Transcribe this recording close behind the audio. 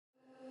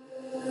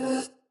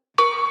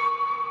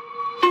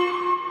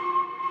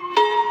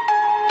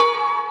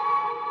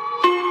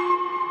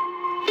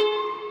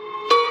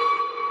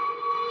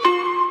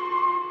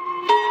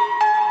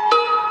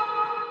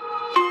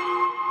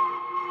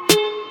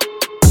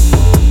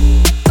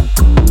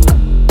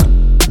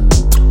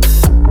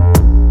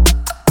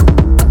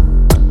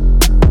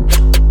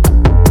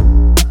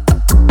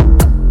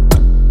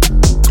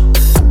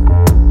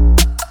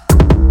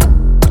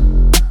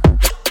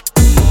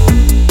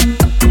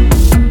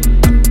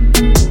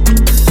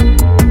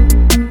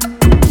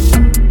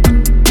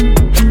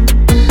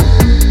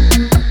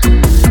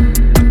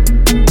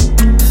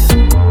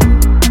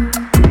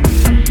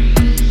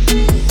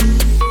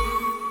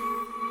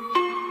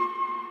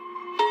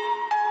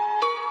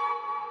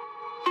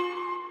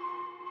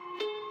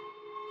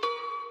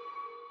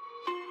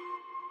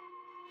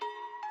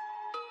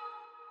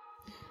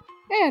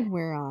And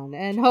we're on.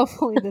 And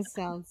hopefully this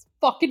sounds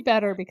fucking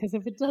better, because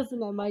if it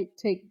doesn't, I might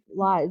take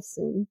live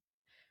soon.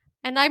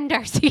 And I'm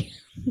Darcy.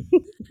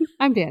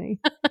 I'm Danny.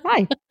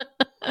 Hi.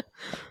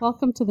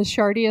 Welcome to the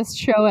shardiest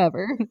show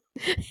ever.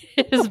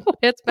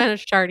 It's been a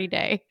shardy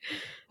day.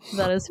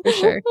 That is for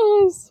sure.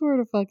 I swear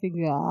to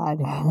fucking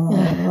God.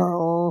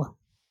 All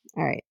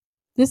right.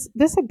 This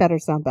had better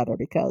sound better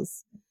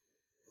because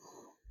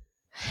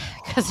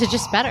it's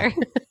just better.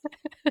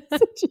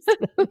 it's just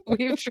better.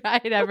 We've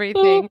tried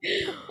everything.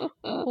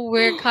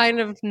 We're kind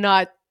of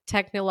not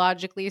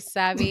technologically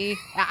savvy.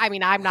 I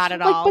mean, I'm not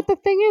at all. But the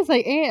thing is, I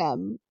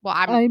am. Well,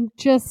 I'm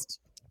just.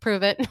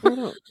 Prove it.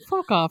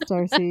 Fuck off,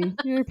 Darcy.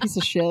 You're a piece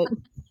of shit.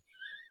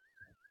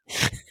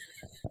 I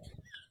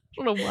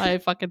don't know why I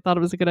fucking thought it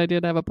was a good idea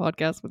to have a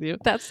podcast with you.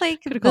 That's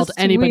like could have called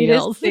anybody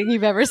else. Thing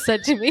you've ever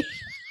said to me.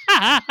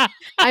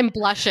 I'm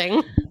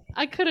blushing.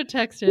 I could have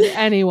texted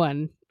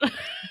anyone,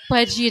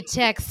 but you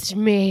text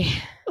me.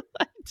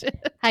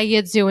 How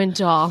you doing,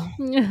 doll?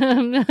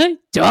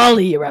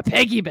 Dolly, you're a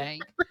piggy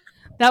bank.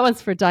 That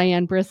one's for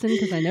Diane Brisson,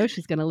 because I know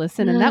she's going to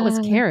listen. And that was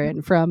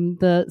Karen from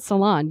the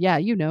salon. Yeah,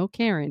 you know,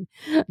 Karen.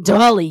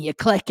 Dolly, you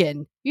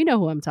clicking. You know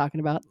who I'm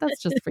talking about.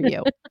 That's just for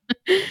you.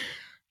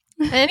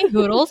 Any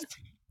hoodles?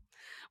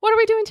 What are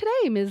we doing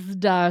today, Ms.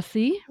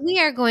 Darcy? We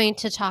are going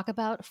to talk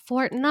about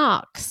Fort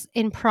Knox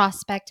in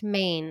Prospect,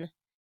 Maine.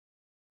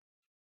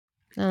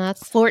 And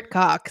that's Fort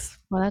Cox.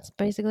 Well, that's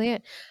basically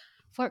it.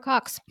 Fort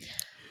Cox.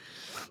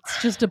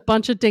 It's just a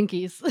bunch of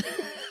dinkies.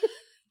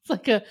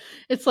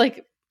 It's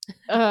like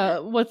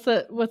what's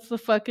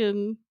the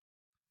fucking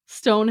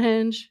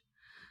Stonehenge?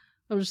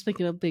 I'm just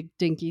thinking of big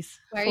dinkies.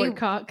 Fort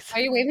Cox. Are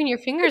you waving your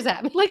fingers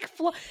at me?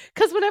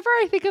 Because whenever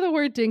I think of the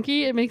word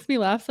dinky, it makes me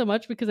laugh so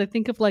much, because I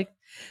think of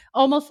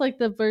almost like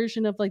the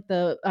version of like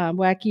the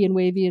wacky and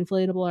wavy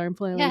inflatable arm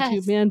flailing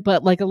tube man,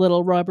 but like a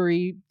little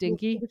rubbery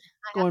dinky.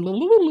 I have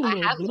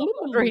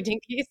little rubbery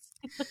dinkies.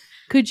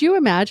 Could you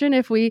imagine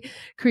if we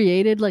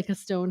created like a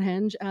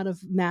Stonehenge out of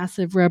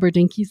massive rubber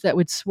dinkies that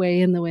would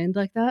sway in the wind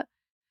like that?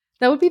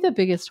 That would be the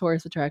biggest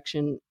tourist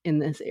attraction in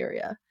this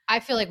area.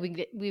 I feel like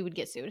we would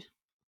get sued.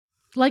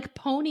 Like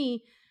Ponyhenge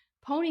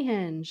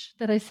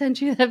that I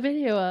sent you that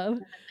video of.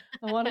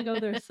 I want to go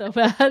there so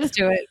bad. Let's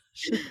do it.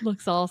 It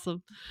looks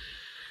awesome.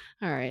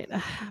 All right.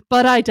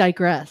 But I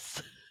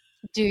digress.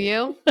 Do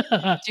you?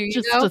 Do you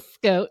Just a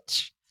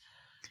scotch.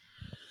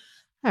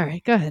 All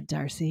right. Go ahead,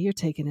 Darcy. You're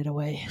taking it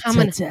away I'm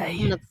gonna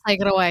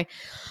take it away.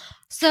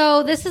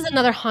 So this is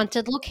another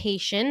haunted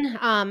location,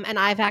 and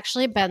I've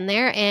actually been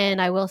there,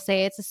 and I will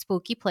say it's a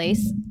spooky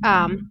place.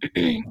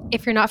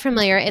 If you're not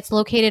familiar, it's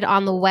located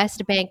on the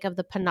west bank of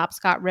the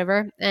Penobscot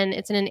River, and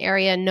it's in an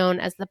area known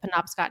as the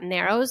Penobscot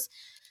Narrows.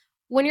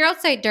 When you're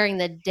outside during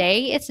the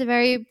day, it's a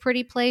very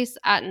pretty place.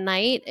 At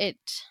night, it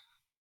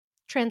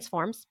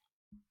transforms.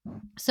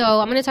 So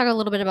I'm going to talk a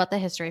little bit about the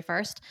history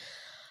first.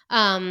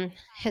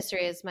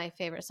 History is my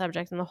favorite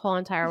subject in the whole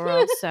entire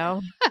world, so...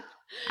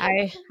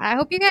 I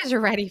hope you guys are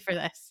ready for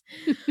this.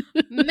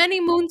 Many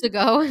moons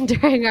ago,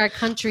 during our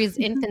country's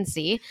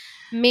infancy,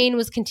 Maine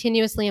was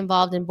continuously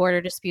involved in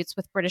border disputes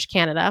with British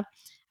Canada.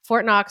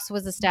 Fort Knox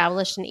was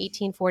established in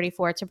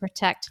 1844 to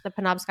protect the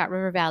Penobscot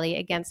River Valley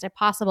against a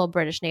possible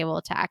British naval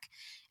attack.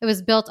 It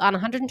was built on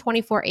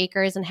 124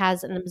 acres and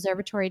has an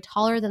observatory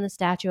taller than the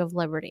Statue of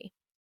Liberty.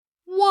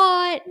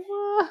 What?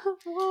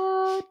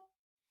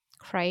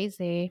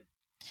 Crazy.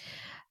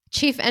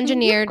 Chief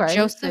Engineer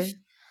Joseph...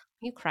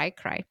 You cry.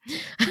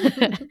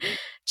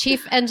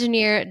 Chief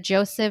Engineer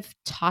Joseph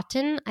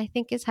Totten, I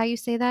think is how you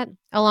say that,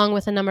 along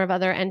with a number of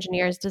other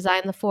engineers,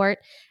 designed the fort,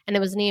 and it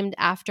was named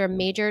after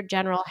Major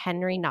General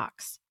Henry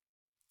Knox.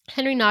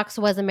 Henry Knox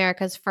was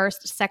America's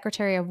first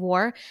Secretary of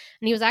War,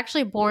 and he was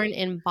actually born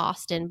in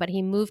Boston, but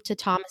he moved to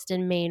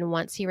Thomaston, Maine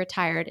once he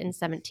retired in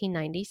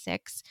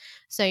 1796.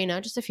 So,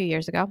 just a few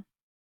years ago.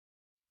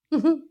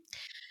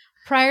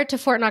 Prior to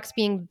Fort Knox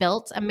being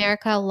built,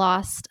 America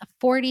lost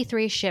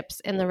 43 ships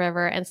in the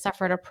river and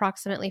suffered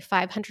approximately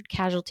 500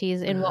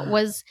 casualties in what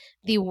was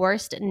the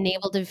worst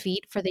naval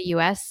defeat for the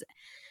U.S.,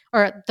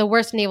 or the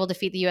worst naval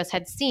defeat the U.S.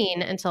 had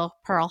seen until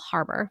Pearl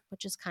Harbor,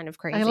 which is kind of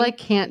crazy. I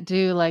can't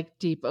do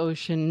deep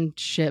ocean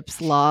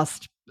ships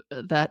lost,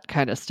 that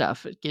kind of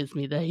stuff. It gives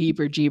me the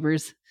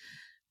heebie-jeebers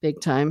big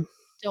time.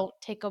 Don't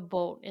take a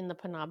boat in the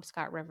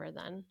Penobscot River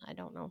then. I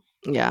don't know.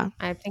 Yeah.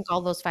 I think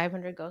all those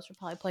 500 ghosts would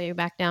probably pull you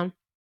back down.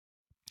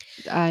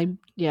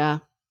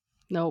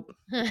 Nope.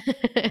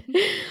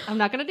 I'm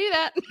not going to do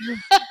that.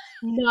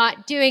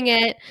 Not doing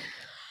it.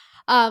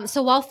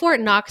 So while Fort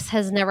Knox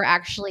has never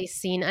actually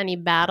seen any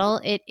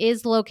battle, it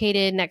is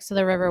located next to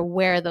the river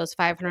where those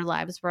 500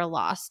 lives were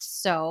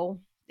lost. So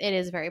it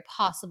is very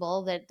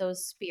possible that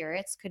those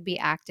spirits could be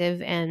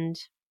active and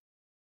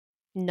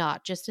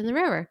not just in the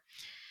river.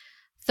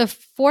 The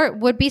fort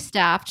would be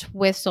staffed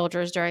with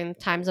soldiers during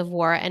times of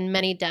war, and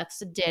many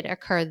deaths did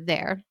occur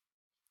there.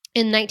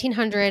 In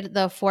 1900,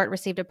 the fort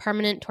received a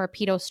permanent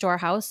torpedo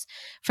storehouse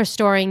for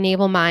storing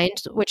naval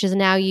mines, which is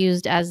now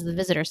used as the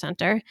visitor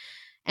center.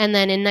 And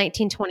then in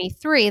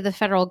 1923, the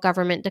federal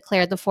government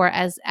declared the fort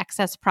as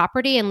excess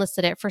property and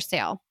listed it for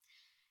sale.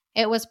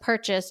 It was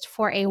purchased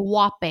for a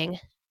whopping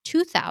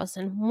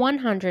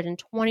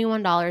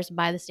 $2,121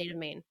 by the state of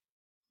Maine.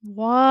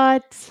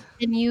 What?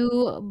 Can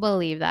you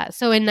believe that?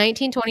 So in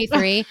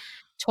 1923,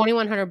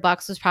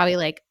 $2,100 was probably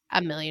like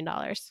 $1 million,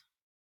 Yeah,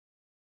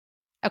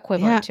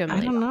 equivalent to $1 I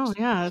million. don't know.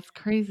 Yeah, it's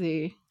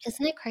crazy.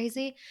 Isn't it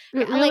crazy?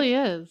 It Like, really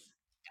is.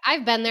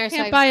 I've been there, so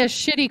Can't I've buy a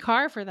shitty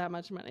car for that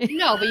much money.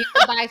 no, but you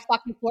can buy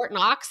fucking Fort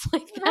Knox.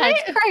 Like, that's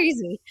Right?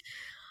 crazy.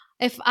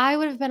 If I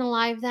would have been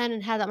alive then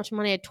and had that much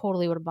money, I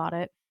totally would have bought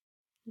it.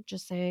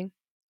 Just saying.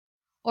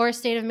 Or a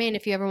state of Maine,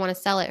 if you ever want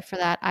to sell it for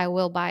that, I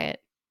will buy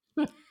it.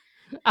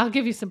 I'll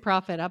give you some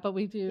profit. How about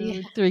we do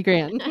Yeah.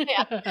 $3,000?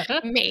 Yeah.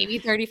 Maybe You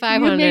made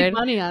 3,500.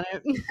 money on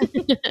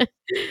it.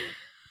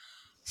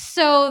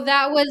 So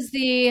that was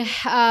the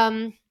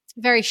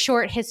very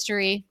short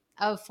history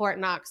of Fort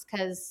Knox,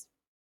 because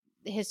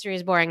the history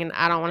is boring and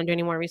I don't want to do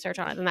any more research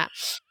on it than that.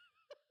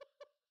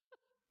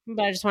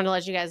 But I just wanted to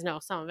let you guys know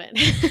some of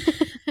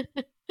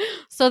it.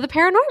 So the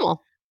paranormal.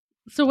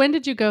 So when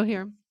did you go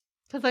here?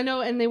 Because I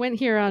know, and they went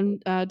here on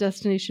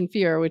Destination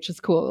Fear, which is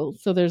cool.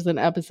 So there's an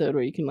episode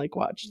where you can like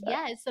watch that.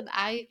 Yes, and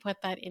I put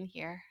that in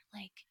here.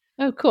 Like,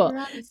 Oh, cool. we're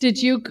on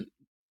Did you screen.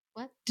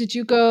 What? did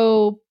you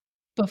go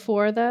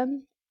before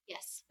then?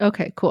 Yes,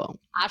 Okay, cool.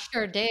 I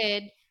sure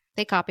did.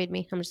 They copied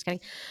me. I'm just kidding.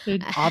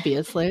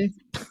 Obviously.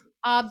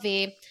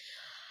 Obvi.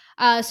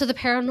 So the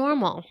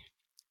paranormal.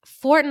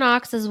 Fort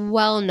Knox is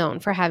well known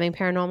for having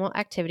paranormal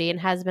activity and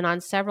has been on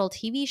several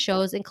TV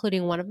shows,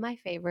 including one of my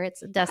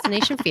favorites,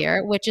 Destination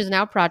Fear, which is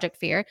now Project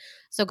Fear.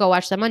 So go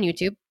watch them on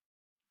YouTube.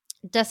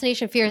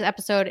 Destination Fear's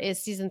episode is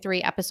season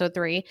 3, episode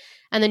 3.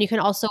 And then you can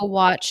also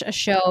watch a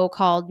show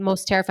called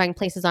Most Terrifying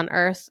Places on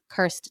Earth,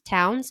 Cursed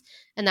Towns.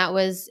 And that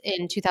was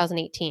in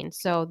 2018.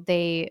 So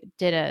they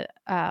did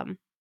an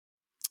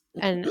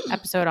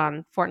episode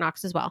on Fort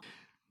Knox as well.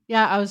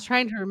 Yeah, I was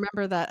trying to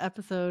remember that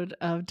episode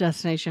of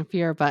Destination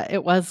Fear, but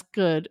it was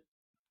good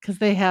because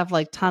they have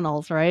like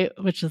tunnels, right?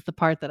 Which is the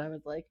part that I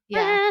was like,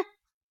 Yeah.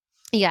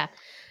 Yeah.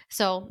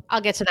 So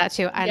I'll get to that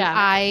too. And Yeah.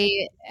 I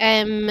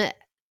am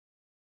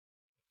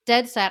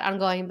dead set on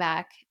going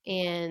back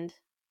and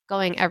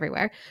going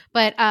everywhere.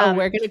 But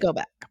we're gonna go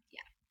back.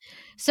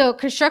 so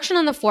construction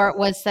on the fort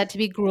was said to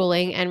be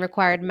grueling and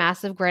required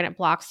massive granite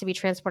blocks to be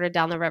transported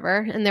down the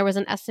river. And there was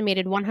an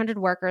estimated 100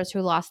 workers who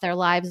lost their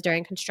lives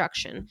during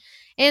construction.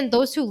 And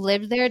those who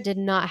lived there did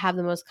not have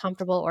the most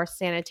comfortable or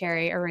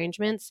sanitary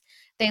arrangements.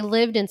 They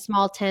lived in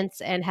small tents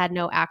and had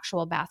no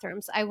actual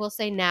bathrooms. I will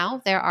say now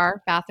there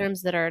are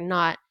bathrooms that are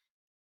not,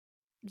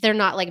 they're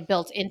not like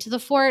built into the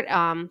fort.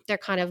 They're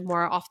kind of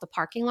more off the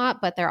parking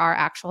lot, but there are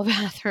actual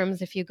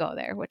bathrooms if you go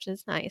there, which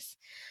is nice.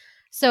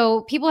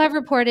 So people have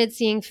reported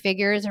seeing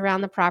figures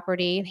around the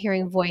property,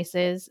 hearing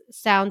voices,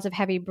 sounds of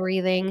heavy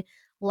breathing,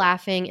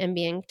 laughing, and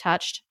being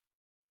touched.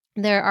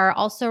 There are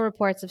also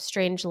reports of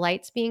strange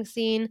lights being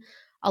seen,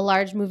 a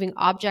large moving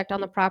object on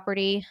the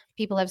property.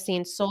 People have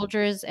seen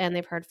soldiers and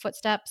they've heard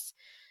footsteps.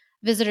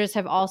 Visitors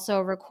have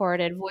also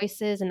recorded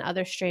voices and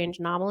other strange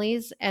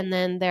anomalies. And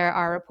then there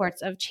are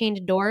reports of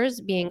chained doors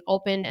being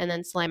opened and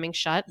then slamming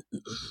shut.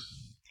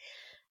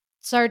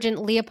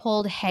 Sergeant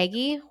Leopold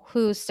Hagee,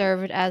 who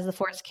served as the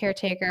fort's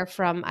caretaker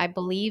from, I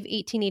believe,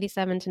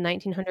 1887 to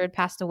 1900,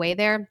 passed away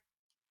there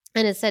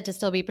and is said to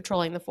still be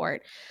patrolling the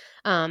fort.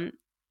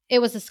 It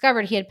was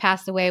discovered he had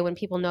passed away when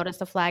people noticed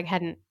the flag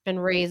hadn't been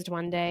raised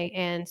one day,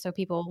 and so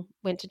people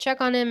went to check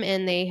on him,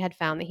 and they had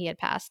found that he had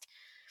passed.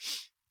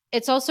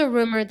 It's also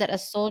rumored that a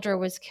soldier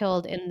was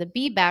killed in the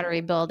B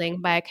Battery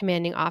building by a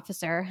commanding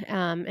officer.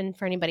 And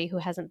for anybody who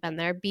hasn't been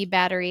there, B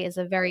Battery is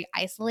a very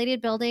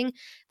isolated building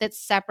that's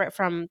separate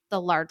from the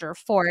larger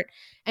fort,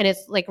 and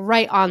it's like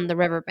right on the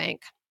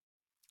riverbank.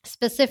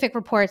 Specific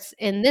reports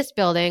in this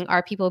building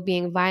are people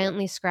being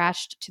violently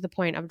scratched to the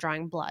point of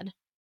drawing blood.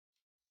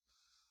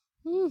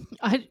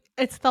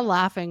 It's the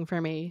laughing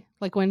for me.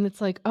 Like when it's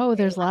like, oh,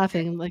 there's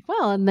laughing. I'm like,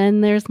 well, and then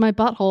there's my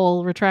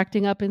butthole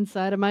retracting up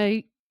inside of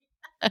my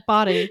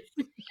body.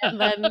 And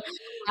then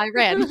I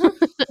ran.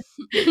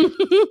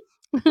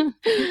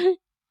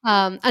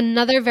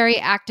 Another very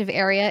active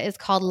area is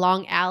called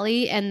Long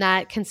Alley, and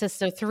that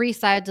consists of 3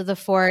 sides of the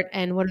fort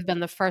and would have been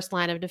the first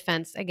line of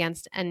defense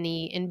against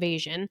any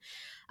invasion.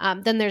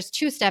 Then there's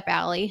Two-Step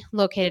Alley,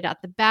 located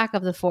at the back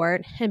of the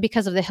fort, and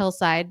because of the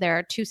hillside, there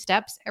are 2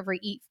 steps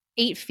every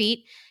 8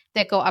 feet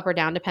that go up or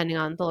down depending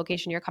on the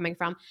location you're coming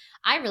from.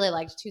 I really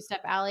liked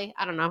Two-Step Alley.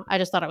 I don't know. I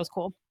just thought it was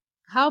cool.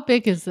 How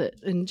big is it?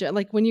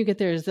 Like when you get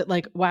there, is it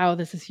like, wow,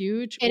 this is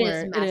huge? It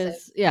is massive. It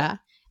is, yeah.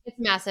 It's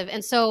massive.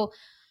 And so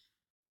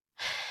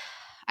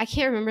I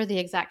can't remember the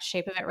exact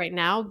shape of it right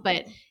now,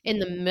 but in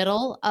the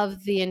middle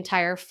of the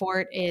entire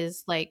fort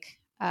is like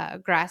a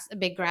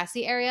big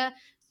grassy area.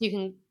 You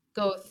can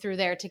go through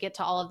there to get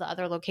to all of the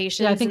other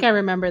locations. Yeah, I think I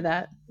remember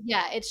that.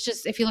 Yeah, it's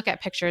just, if you look at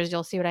pictures,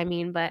 you'll see what I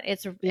mean, but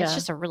it's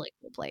just a really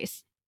cool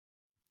place.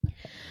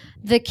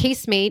 The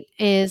casemate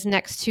is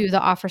next to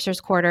the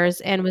officers' quarters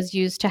and was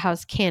used to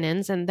house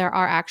cannons, and there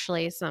are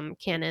actually some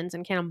cannons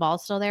and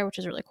cannonballs still there, which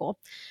is really cool.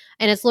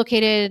 and it's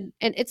located,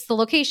 and it's the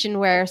location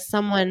where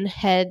someone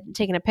had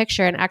taken a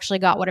picture and actually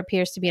got what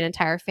appears to be an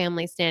entire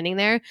family standing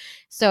there.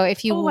 So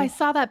if you I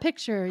saw that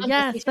picture. on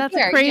Yes, Destiny that's a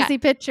Fair, yeah, crazy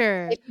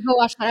picture. if you go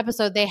watch that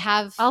episode, they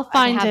have I'll they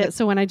find have it. it.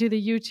 So when I do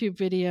the YouTube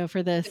video for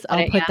You this, put I'll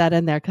it, put yeah. that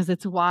in there because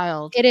it's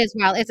wild. It is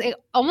wild. It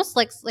almost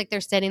like they're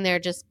standing there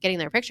just getting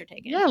their picture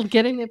taken. Yeah,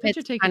 getting the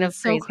picture It's taken kind of is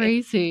so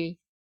crazy.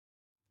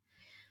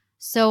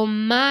 So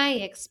my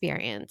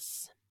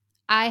experience,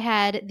 I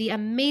had the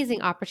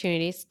amazing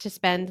opportunities to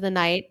spend the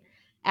night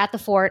at the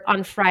fort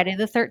on Friday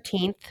the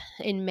 13th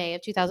in May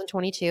of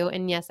 2022.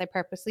 And yes, I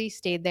purposely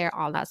stayed there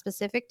on that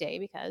specific day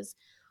because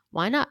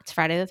why not? It's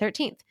Friday the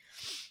 13th.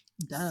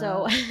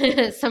 So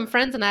some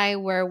friends and I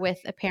were with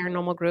a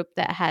paranormal group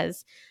that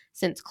has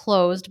since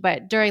closed,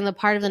 but during the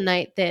part of the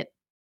night that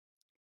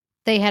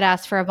they had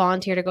asked for a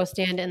volunteer to go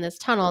stand in this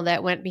tunnel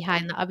that went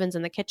behind the ovens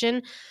in the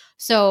kitchen.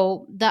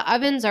 So the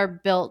ovens are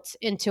built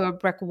into a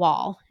brick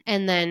wall,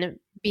 and then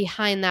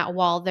behind that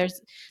wall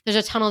there's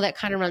a tunnel that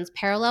kind of runs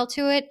parallel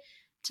to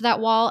that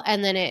wall,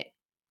 and then it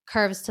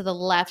curves to the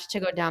left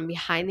to go down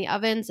behind the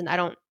ovens. And I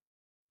don't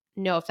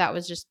know if that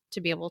was just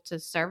to be able to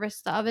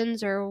service the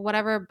ovens or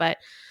whatever, but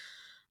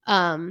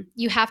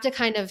you have to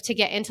kind of, to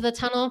get into the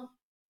tunnel,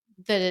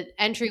 the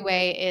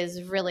entryway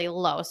is really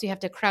low. So you have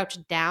to crouch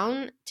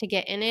down to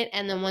get in it.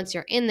 And then once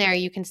you're in there,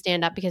 you can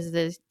stand up because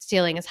the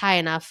ceiling is high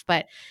enough,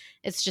 but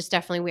it's just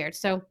definitely weird.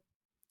 So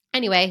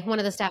anyway, one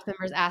of the staff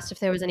members asked if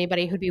there was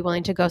anybody who'd be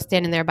willing to go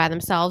stand in there by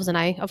themselves. And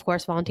I, of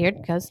course, volunteered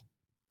because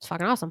it's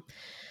fucking awesome.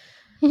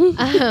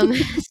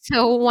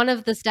 So one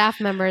of the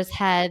staff members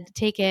had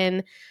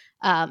taken,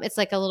 it's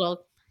like a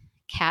little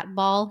cat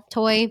ball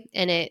toy,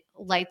 and it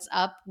lights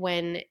up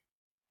when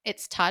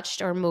it's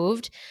touched or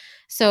moved.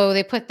 So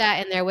they put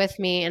that in there with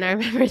me, and I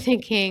remember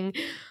thinking,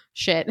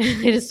 shit,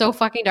 it is so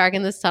fucking dark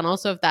in this tunnel.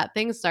 So if that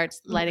thing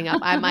starts lighting up,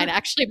 I might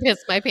actually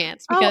piss my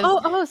pants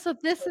because So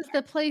this is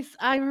the place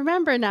I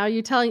remember now.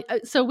 You telling.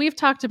 So we've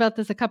talked about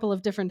this a couple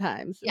of different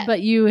times, yes,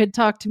 but you had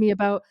talked to me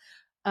about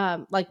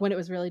like when it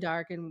was really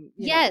dark, and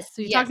yes,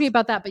 so you talked to me yes,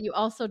 about that, but you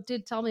also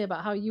did tell me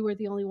about how you were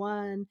the only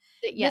one.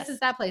 yes, This is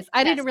that place. I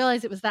yes. didn't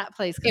realize it was that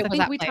place because It I was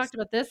think that we place. talked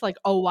about this like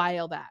a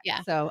while back.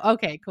 Yeah. So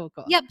okay, cool.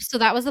 Yep. So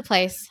that was the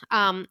place.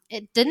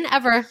 It didn't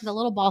ever, the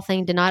little ball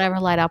thing did not ever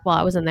light up while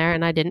I was in there,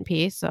 and I didn't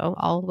pee, so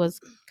all was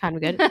kind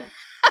of good.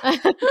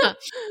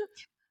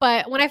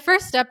 But when I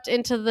first stepped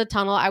into the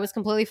tunnel, I was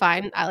completely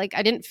fine. I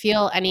didn't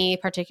feel any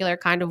particular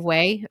kind of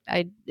way.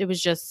 It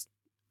was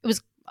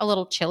a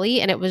little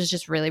chilly, and it was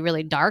just really,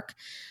 really dark.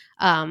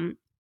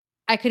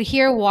 I could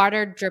hear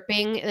water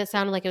dripping, and it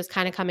sounded like it was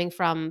kind of coming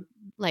from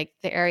like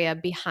the area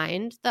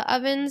behind the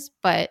ovens,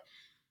 but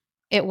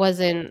it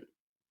wasn't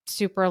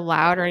super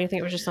loud or anything.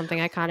 It was just something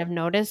I kind of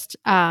noticed.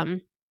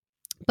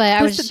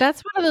 But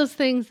That's one of those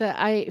things that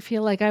I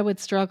feel like I would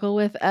struggle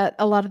with at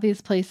a lot of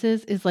these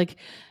places is like,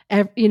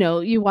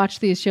 you watch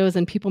these shows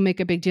and people make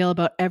a big deal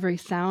about every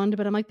sound,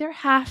 but I'm like, there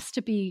has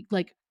to be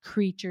like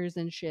creatures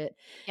and shit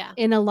yeah,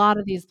 in a lot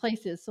of these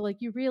places. So like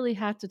you really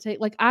have to take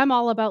like I'm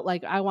all about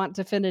like I want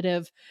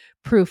definitive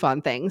proof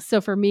on things. So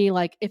for me,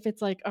 like if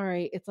it's like, all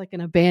right, it's like an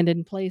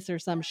abandoned place or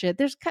some shit,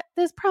 there's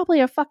probably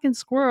a fucking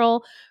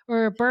squirrel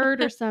or a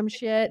bird or some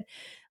shit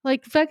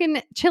like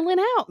fucking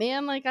chilling out,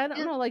 man. Like I don't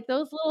yeah, know, like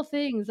those little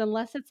things,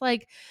 unless it's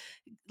like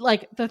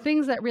the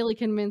things that really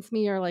convince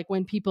me are like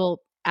when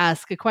people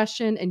ask a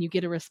question and you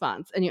get a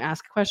response and you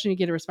ask a question, you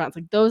get a response.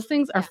 Like those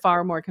things are yeah,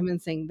 far more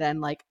convincing than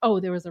like, oh,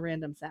 there was a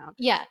random sound.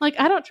 yeah, Like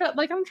I don't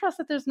trust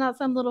that there's not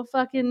some little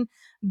fucking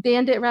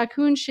bandit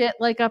raccoon shit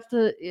like up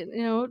the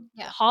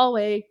yeah.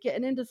 hallway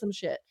getting into some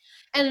shit.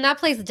 And that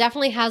place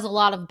definitely has a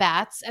lot of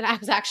bats. And I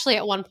was actually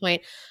at one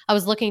point, I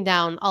was looking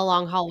down a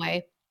long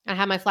hallway. I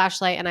had my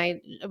flashlight, and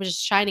I was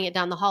just shining it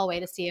down the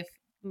hallway to see if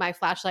my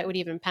flashlight would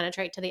even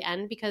penetrate to the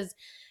end, because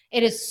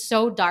it is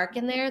so dark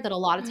in there that a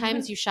lot of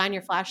times you shine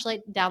your flashlight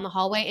down the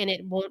hallway and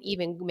it won't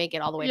even make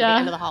it all the way to the end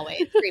of Yeah. the hallway.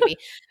 It's creepy.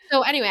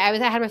 So anyway, I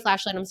had my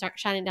flashlight and I'm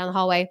shining it down the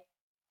hallway,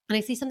 and I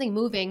see something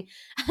moving.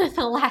 And at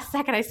the last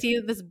second, I see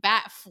this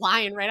bat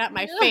flying right at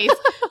my face.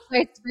 So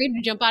I screamed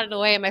to jump out of the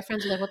way, and my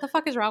friends were like, "What the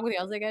fuck is wrong with you?"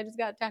 I was like, "I just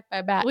got attacked by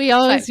a bat." We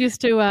always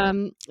used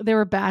to there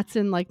were bats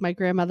in like my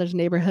grandmother's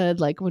neighborhood,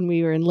 like when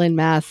we were in Lynn,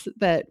 Mass,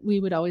 that we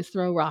would always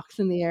throw rocks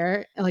in the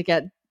air like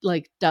at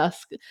like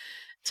dusk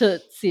to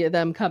see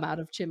them come out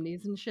of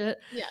chimneys and shit.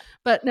 Yeah.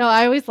 But no,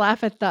 I always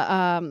laugh at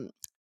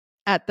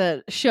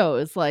the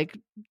shows like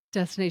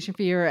Destination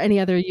Fear or any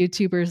other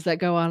YouTubers that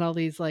go on all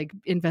these like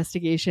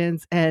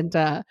investigations and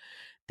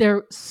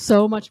they're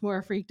so much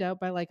more freaked out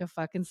by like a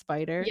fucking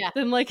spider Yeah.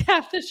 than like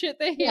half the shit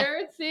they Yeah. hear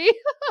and see.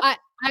 I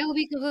will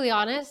be completely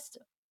honest.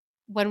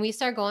 When we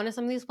start going to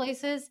some of these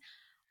places,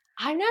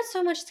 I'm not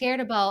so much scared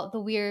about the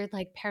weird,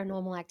 like,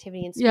 paranormal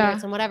activity and spirits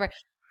Yeah. and whatever.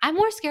 I'm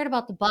more scared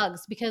about the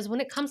bugs, because when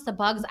it comes to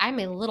bugs, I'm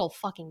a little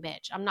fucking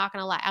bitch. I'm not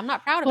gonna lie. I'm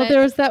not proud of Well, it.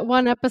 there was that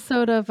one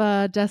episode of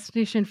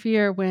Destination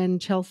Fear when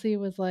Chelsea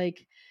was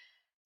like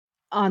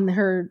on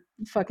her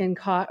fucking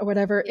cot or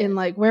whatever Yeah. in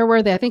like where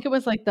were they? I think it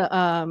was like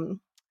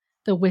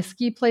the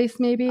whiskey place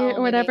maybe Oh, or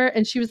maybe. whatever.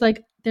 And she was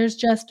like, there's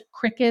just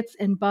crickets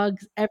and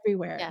bugs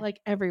everywhere, Yeah. like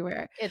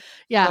everywhere. It's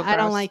Yeah, so I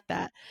don't gross. like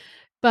that.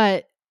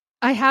 But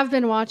I have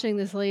been watching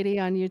this lady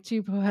on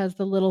YouTube who has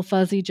the little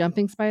fuzzy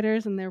jumping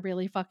spiders, and they're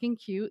really fucking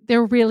cute.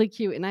 They're really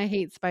cute, and I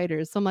hate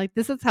spiders. So I'm like,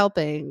 this is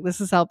helping. This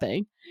is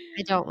helping.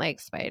 I don't like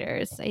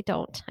spiders. I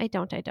don't.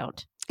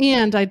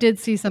 And I did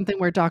see something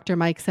where Dr.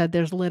 Mike said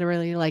there's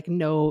literally like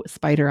no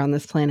spider on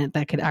this planet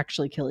that could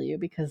actually kill you,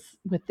 because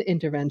with the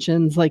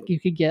interventions, like you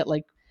could get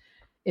like,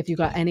 if you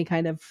got any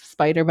kind of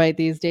spider bite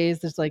these days,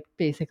 there's like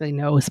basically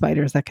no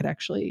spiders that could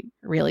actually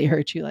really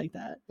hurt you like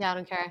that. Yeah, I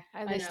don't care.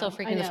 They still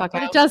freak me the fuck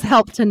But out. it does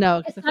help to know,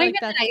 because It's I feel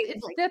not like even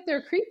it's that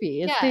they're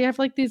creepy. It's Yeah. they have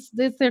like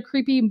they're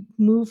creepy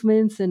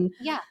movements, and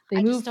Yeah, they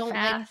I move just don't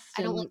fast.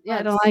 I don't like Yeah,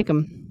 I bugs. don't like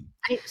them.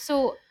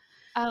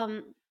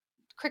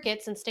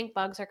 Crickets and stink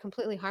bugs are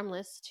completely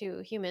harmless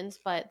to humans,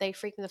 but they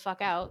freak me the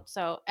fuck out.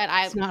 So, and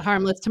It's not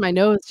harmless to my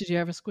nose. Did you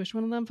ever squish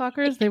one of them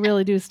fuckers? They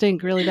really do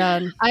stink really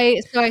bad. I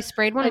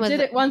sprayed one I with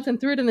did it once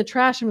and threw it in the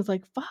trash and was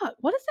like, "Fuck,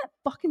 what is that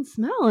fucking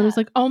smell?" And I was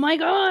Yeah. like, "Oh my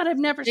god, I've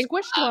never Stink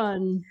squished bug.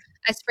 one."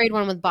 I sprayed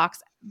one with wow.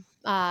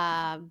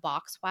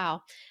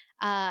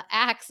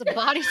 Axe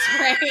body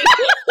spray.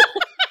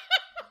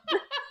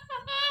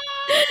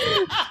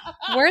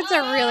 Words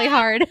are really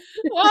hard.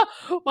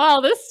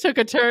 Wow, this took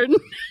a turn.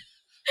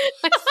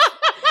 I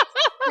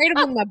sprayed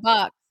them with my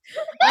box.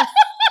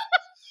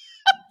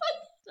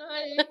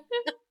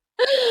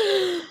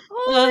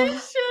 Holy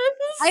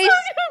shit.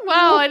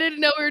 Wow, I didn't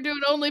know we were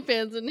doing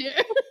OnlyFans in here.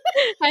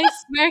 I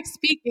swear I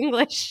speak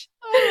English.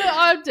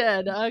 I'm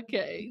dead.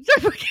 Okay.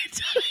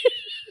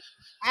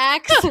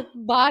 Axe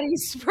body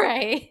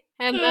spray.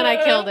 And then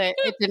I killed it.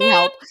 It didn't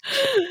help. That's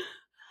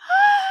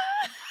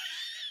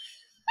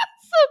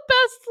the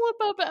best slip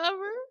up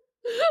ever.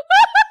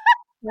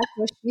 That's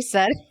what she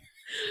said.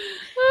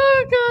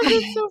 Oh god,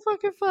 that's so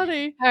fucking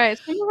funny. All right,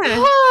 so I'm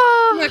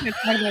not gonna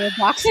talk about a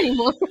box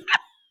anymore.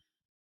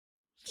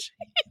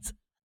 Jeez.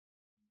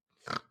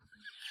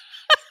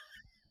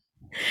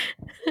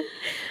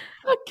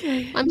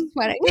 Okay. I'm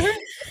sweating.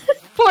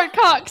 Fort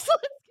Cox.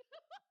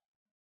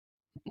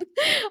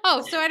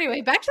 Oh, so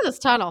anyway, back to this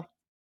tunnel.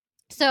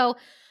 So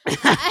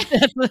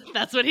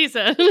that's what he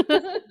said.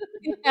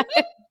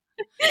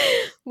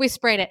 We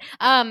sprayed it.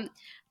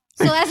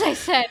 So as I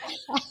said,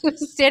 I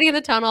was standing in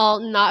the tunnel,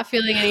 not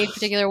feeling any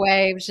particular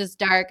way. It was just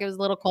dark. It was a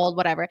little cold,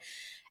 whatever.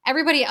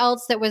 Everybody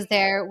else that was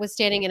there was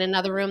standing in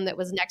another room that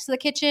was next to the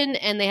kitchen,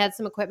 and they had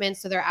some equipment.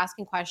 So they're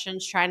asking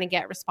questions, trying to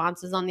get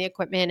responses on the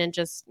equipment and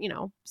just,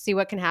 see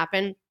what can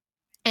happen.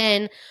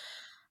 And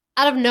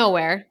out of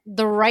nowhere,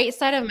 the right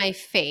side of my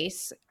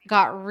face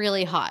got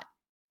really hot.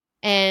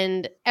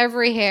 And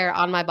every hair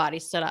on my body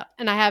stood up.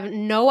 And I have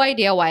no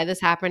idea why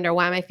this happened or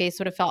why my face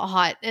would have felt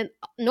hot. And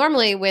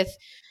normally with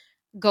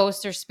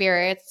ghosts or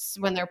spirits,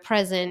 when they're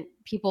present,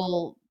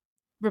 people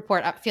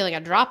report up feeling a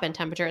drop in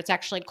temperature. It's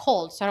actually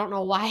cold. So I don't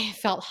know why I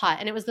felt hot.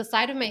 And it was the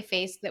side of my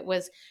face that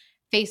was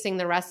facing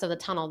the rest of the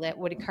tunnel that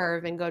would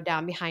curve and go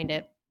down behind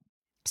it.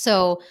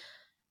 So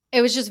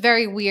it was just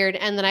very weird.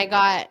 And then I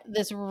got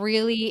this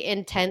really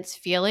intense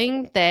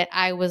feeling that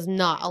I was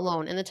not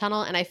alone in the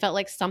tunnel. And I felt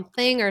like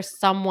something or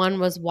someone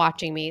was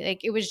watching me.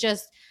 Like, it was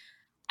just,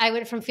 I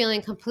went from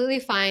feeling completely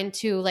fine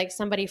to like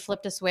somebody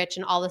flipped a switch,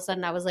 and all of a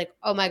sudden I was like,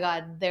 oh my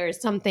God,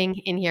 there's something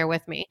in here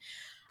with me.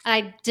 And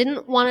I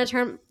didn't want to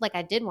turn, like,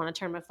 I did want to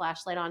turn my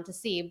flashlight on to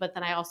see, but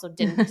then I also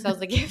didn't, because I was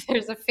like, if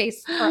there's a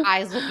face or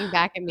eyes looking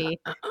back at me.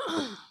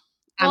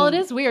 Well, it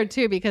is weird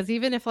too, because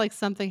even if like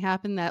something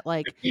happened that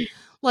like,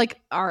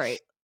 all right,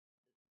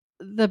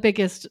 the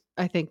biggest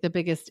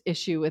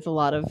issue with a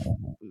lot of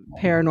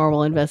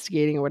paranormal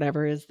investigating or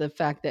whatever is the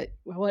fact that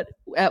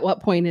at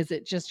what point is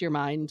it just your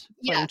mind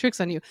playing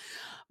tricks on you?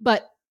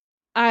 But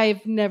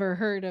I've never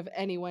heard of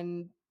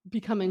anyone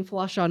becoming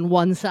flush on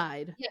one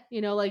side.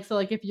 So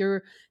like if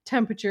your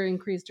temperature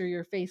increased or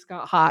your face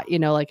got hot,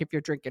 like if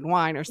you're drinking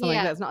wine or something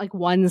like that, it's not like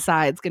one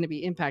side's going to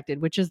be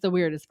impacted, which is the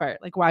weirdest part.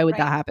 Like, why would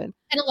that happen?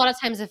 And a lot of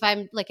times if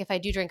I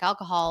do drink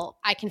alcohol,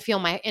 I can feel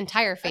my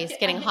entire face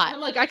getting hot.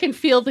 Like, I can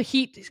feel the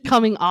heat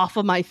coming off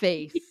of my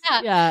face.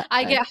 Yeah.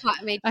 I get hot.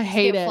 I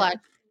hate it. Flushed.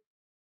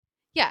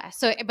 Yeah.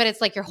 So, but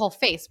it's like your whole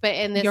face, but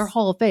in this, your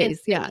whole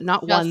face. Yeah.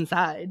 Not one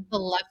side. The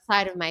left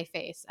side of my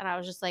face. And I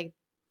was just like,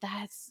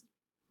 that's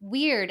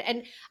weird.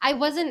 And I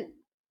wasn't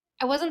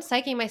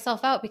psyching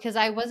myself out, because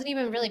I wasn't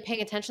even really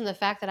paying attention to the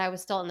fact that I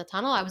was still in the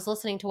tunnel. I was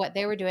listening to what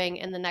they were doing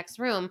in the next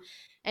room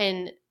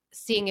and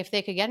seeing if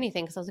they could get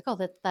anything, because I was like,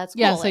 oh, that's cool.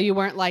 Yeah, so you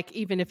weren't like,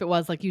 even if it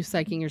was like you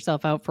psyching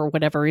yourself out for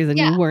whatever reason,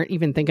 you weren't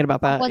even thinking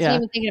about that. I wasn't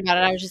even thinking about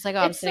it. I was just like,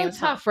 oh, it's so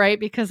tough, right?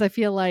 Because I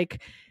feel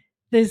like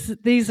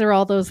these are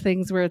all those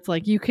things where it's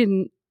like you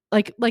can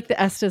like the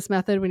Estes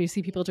method. When you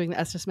see people doing the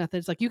Estes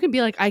methods, like you can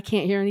be like, I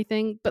can't hear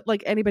anything, but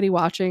like anybody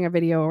watching a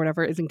video or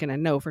whatever isn't going to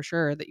know for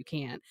sure that you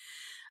can't.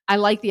 I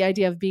like the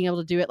idea of being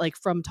able to do it like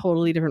from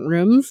totally different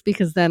rooms,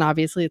 because then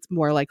obviously it's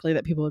more likely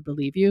that people would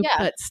believe you.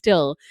 But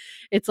still,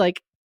 it's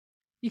like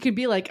You can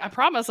be like, I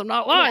promise I'm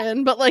not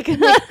lying, but like, Like,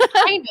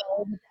 I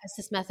know the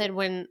bestest method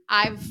when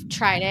I've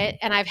tried it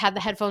and I've had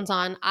the headphones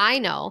on. I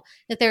know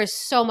that there's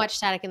so much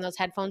static in those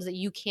headphones that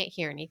you can't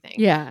hear anything.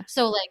 yeah.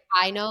 So like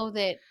I know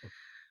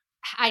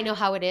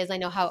how it is. I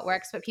know how it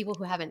works. But people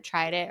who haven't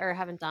tried it or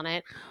haven't done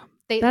it,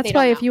 they That's don't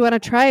why know. if you want to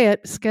try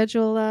it,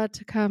 schedule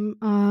to come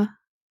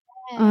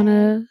on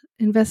a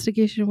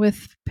investigation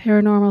with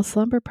Paranormal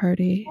Slumber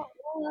Party.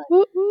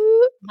 Woo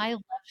woo. My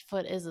left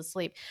foot is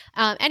asleep.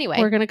 We're Anyway,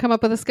 gonna come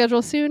up with a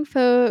schedule soon,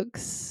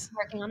 folks.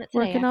 working on it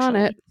today. Working actually. on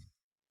it.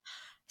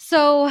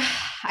 So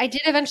I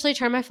did eventually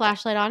turn my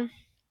flashlight on,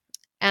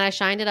 and I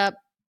shined it up.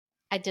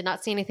 I did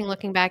not see anything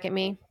looking back at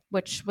me,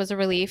 which was a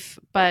relief.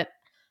 But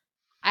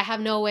I have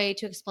no way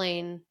to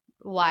explain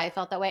why I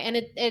felt that way, and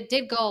it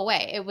did go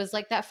away. It was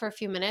like that for a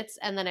few minutes,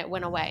 and then it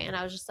went away, and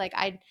I was just like,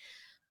 I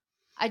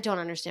don't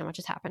understand what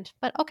just happened,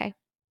 but okay.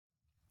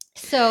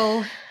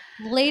 So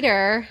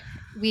later,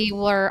 we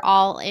were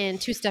all in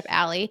Two Step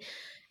Alley,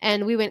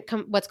 and we went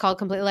what's called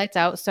completely lights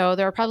out. So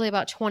there were probably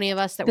about 20 of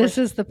us that This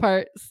were. is the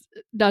part,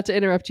 not to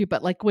interrupt you,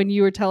 but like when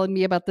you were telling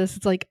me about this,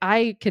 it's like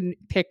I can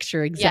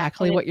picture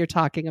exactly what you're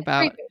talking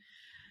about.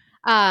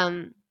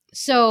 Creepy.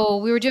 So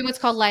we were doing what's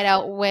called light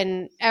out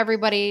when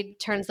everybody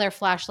turns their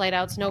flashlight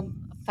out. So no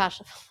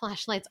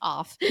flashlights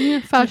off.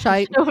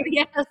 Flashlight.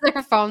 Nobody has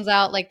their phones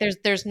out. Like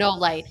there's no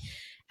light.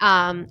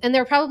 And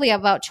there were probably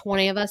about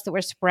 20 of us that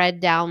were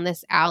spread down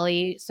this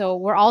alley. So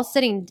we're all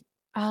sitting.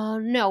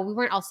 No, we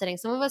weren't all sitting.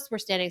 Some of us were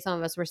standing. Some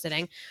of us were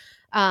sitting.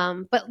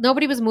 But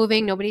nobody was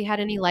moving. Nobody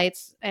had any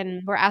lights.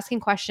 And we're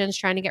asking questions,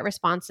 trying to get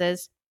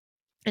responses.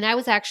 And I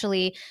was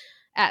actually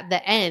at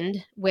the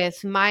end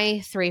with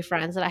my 3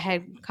 friends that I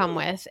had come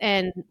with.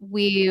 And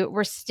we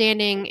were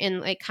standing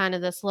in like kind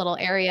of this little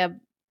area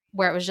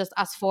where it was just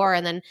us 4.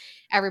 And then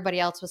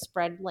everybody else was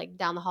spread like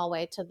down the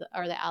hallway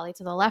or the alley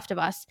to the left of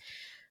us.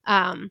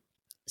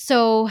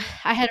 So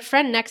I had a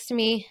friend next to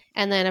me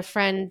and then a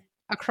friend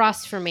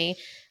across from me. And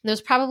there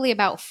was probably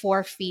about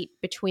 4 feet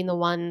between the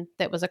one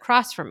that was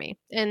across from me.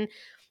 And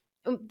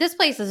this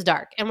place is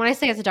dark. And when I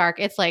say it's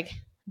dark, it's like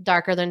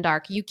darker than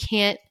dark. You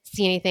can't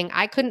see anything.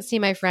 I couldn't see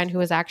my friend who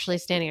was actually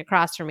standing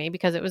across from me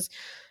because it was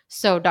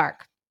so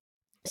dark.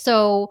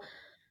 So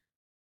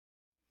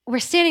we're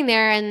standing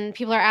there and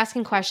people are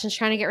asking questions,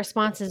 trying to get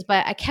responses,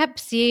 but I kept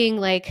seeing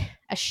like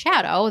a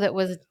shadow that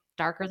was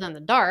darker than the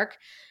dark.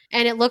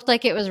 And it looked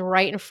like it was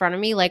right in front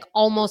of me, like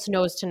almost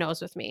nose to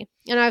nose with me.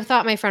 And I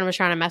thought my friend was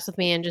trying to mess with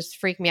me and just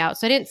freak me out.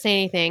 So I didn't say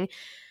anything.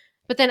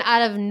 But then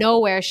out of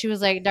nowhere, she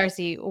was like,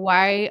 Darcy,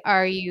 why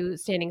are you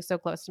standing so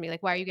close to me?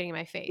 Like, why are you getting in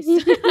my face?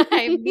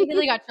 I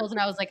immediately got chills and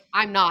I was like,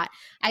 I'm not.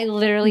 I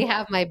literally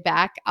have my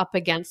back up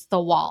against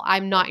the wall.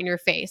 I'm not in your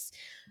face.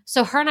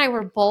 So her and I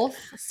were both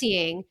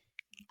seeing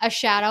a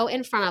shadow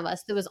in front of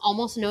us that was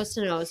almost nose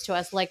to nose to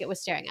us, like it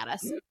was staring at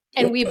us.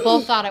 And we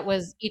both thought it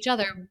was each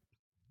other,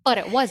 but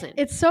it wasn't.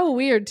 It's so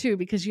weird too,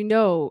 because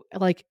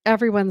like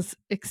everyone's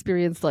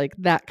experienced like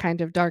that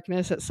kind of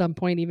darkness at some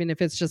point, even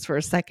if it's just for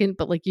a second,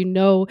 but like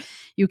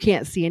you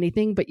can't see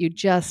anything, but you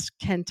just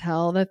can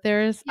tell that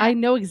there's I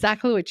know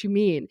exactly what you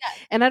mean.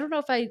 And I don't know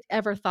if I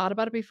ever thought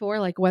about it before,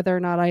 like whether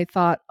or not I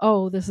thought,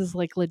 oh, this is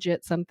like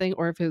legit something,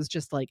 or if it was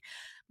just like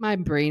my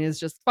brain is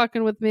just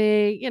fucking with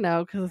me,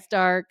 because it's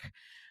dark.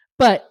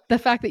 But the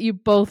fact that you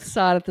both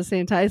saw it at the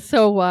same time is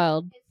so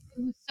wild.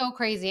 It was so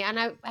crazy. And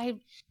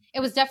it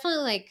was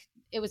definitely like,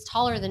 it was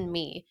taller than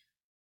me.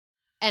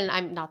 And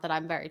I'm not that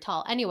I'm very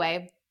tall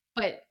anyway,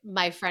 but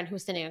my friend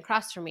who's sitting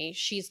across from me,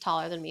 she's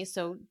taller than me.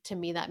 So to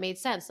me, that made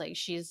sense. Like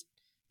she's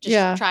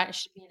just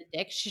she's being a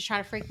dick. She's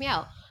trying to freak me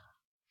out,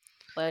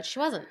 but she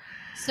wasn't.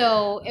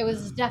 So it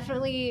was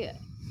definitely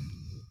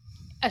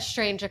a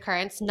strange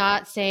occurrence,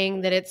 not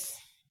saying that it's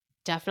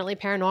definitely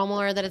paranormal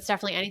or that it's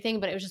definitely anything,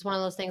 but it was just one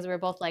of those things where we're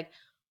both like,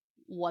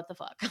 what the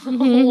fuck?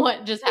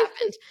 What just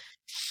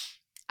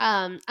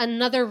happened?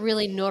 Another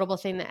really notable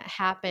thing that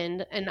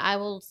happened, and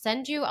I'll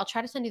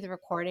try to send you the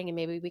recording and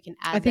maybe we can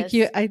add I think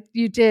this.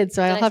 you did,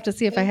 so I'll have to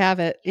see if I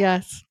have it.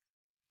 Yes.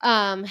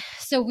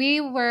 So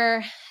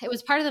it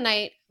was part of the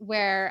night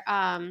where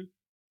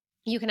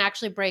you can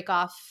actually break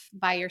off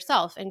by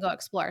yourself and go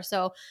explore.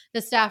 So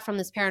the staff from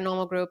this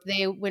paranormal group,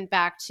 they went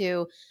back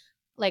to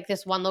like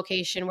this one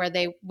location where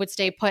they would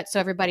stay put so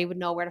everybody would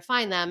know where to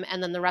find them,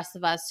 and then the rest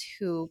of us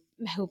who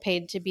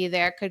paid to be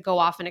there could go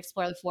off and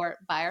explore the fort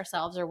by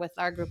ourselves or with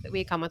our group that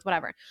we come with,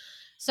 whatever.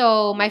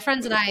 So my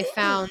friends and I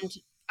found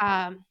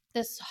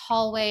this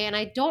hallway, and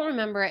I don't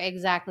remember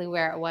exactly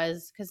where it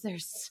was because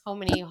there's so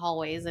many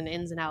hallways and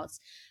ins and outs,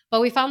 but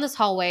we found this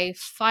hallway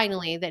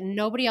finally that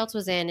nobody else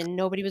was in and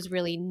nobody was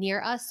really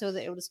near us, so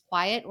that it was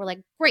quiet. We're like,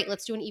 great,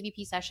 let's do an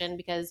EVP session,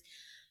 because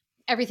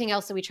everything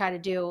else that we try to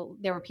do,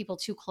 there were people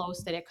too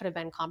close that it could have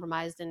been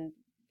compromised. And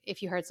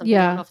if you heard something, you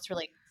don't know if it's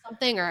really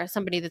something or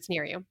somebody that's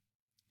near you.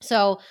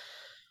 So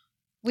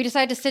we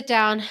decided to sit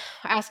down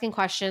asking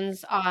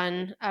questions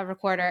on a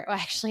recorder. Well,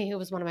 actually, it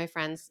was one of my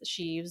friends.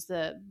 She used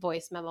the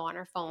voice memo on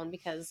her phone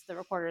because the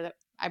recorder that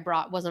I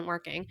brought wasn't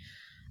working.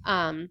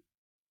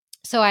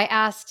 So I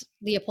asked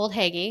Leopold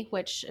Hagee,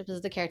 which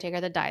was the caretaker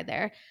that died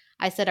there.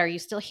 I said, "Are you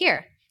still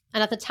here?"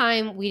 And at the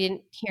time, we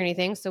didn't hear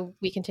anything, so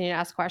we continued to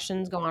ask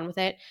questions, go on with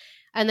it.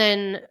 And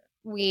then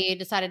we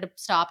decided to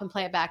stop and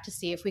play it back to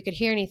see if we could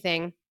hear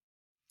anything.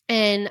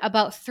 And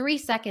about 3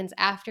 seconds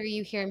after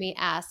you hear me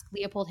ask,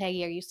 "Leopold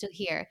Hagee, are you still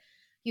here?"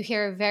 you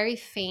hear a very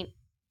faint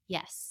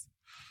yes.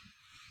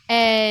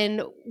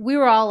 And we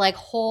were all like,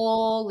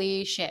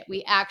 holy shit,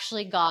 we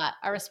actually got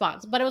a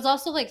response. But it was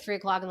also like 3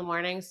 o'clock in the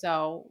morning.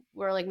 So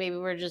we're like, maybe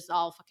we're just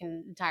all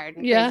fucking tired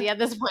and Yeah. crazy at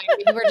this point.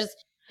 Maybe we're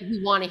just, like,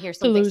 we want to hear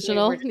something. So maybe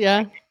Delusional. we're just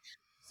Yeah.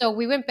 so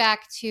we went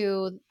back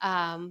to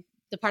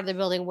the part of the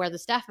building where the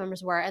staff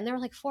members were, and there were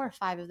like 4 or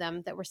 5 of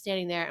them that were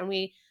standing there. And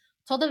we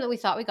told them that we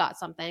thought we got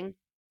something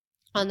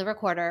on the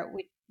recorder.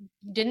 We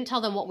didn't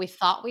tell them what we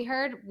thought we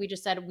heard. We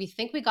just said, we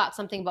think we got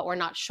something, but we're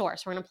not sure.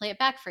 So we're going to play it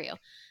back for you.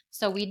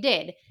 So we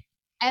did.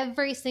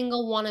 Every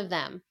single one of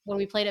them, when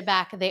we played it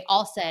back, they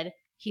all said,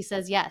 "He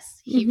says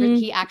yes.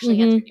 He actually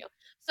answered you."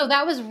 So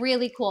that was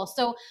really cool.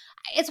 So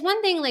it's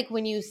one thing like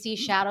when you see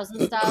shadows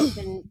and stuff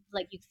and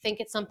like you think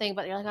it's something,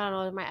 but you're like, I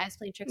don't know, my eyes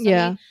playing tricks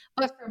on me.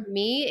 But for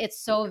me,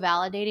 it's so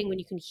validating when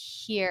you can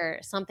hear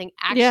something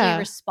actually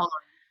respond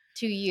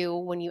to you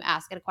when you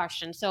ask it a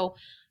question. So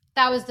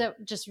that was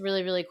just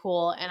really, really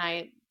cool. And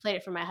I played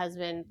it for my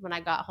husband when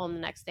I got home the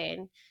next day,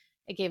 and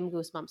it gave him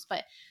goosebumps.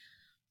 But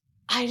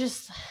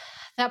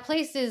that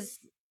place is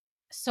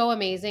so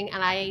amazing,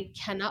 and I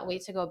cannot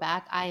wait to go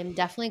back. I am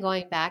definitely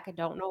going back. I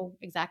don't know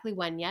exactly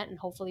when yet, and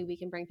hopefully we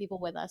can bring people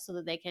with us so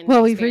that they can.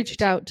 Well, we've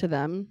reached out to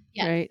them,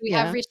 yes, right? we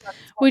have reached out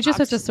to we just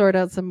have to Knox. sort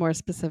out some more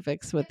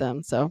specifics with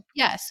them. So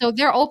yeah, so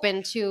they're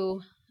open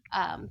to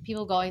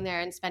people going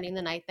there and spending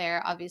the night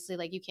there. Obviously,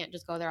 like you can't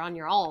just go there on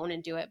your own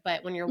and do it,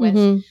 but when you're with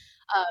a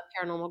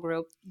paranormal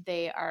group,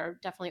 they are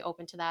definitely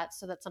open to that.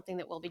 So that's something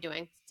that we'll be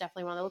doing. It's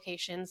definitely one of the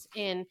locations.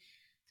 And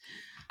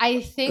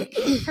I think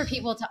for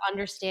people to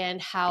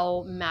understand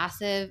how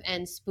massive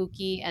and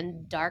spooky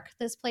and dark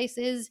this place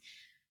is,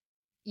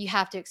 you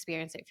have to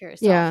experience it for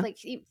yourself. Yeah.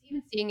 Like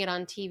even seeing it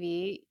on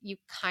TV, you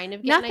kind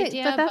of get an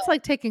idea. But that's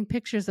like taking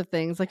pictures of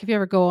things. Like if you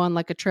ever go on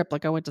like a trip,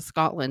 like I went to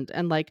Scotland,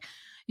 and like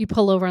you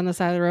pull over on the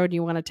side of the road and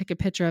you want to take a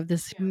picture of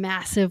this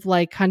massive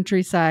like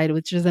countryside,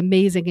 which is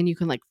amazing, and you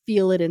can like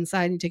feel it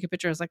inside, and you take a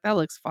picture. I was like, that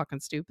looks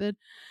fucking stupid.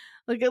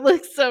 Like it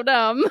looks so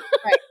dumb.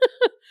 Right.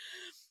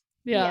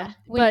 Yeah.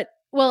 But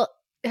well,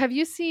 have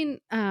you seen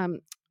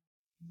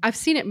I've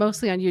seen it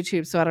mostly on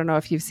YouTube, so I don't know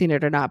if you've seen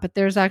it or not, but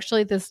there's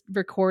actually this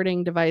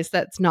recording device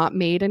that's not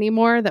made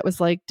anymore that was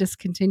like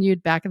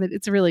discontinued back in the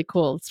it's a really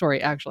cool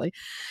story actually.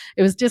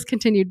 It was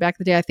discontinued back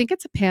in the day. I think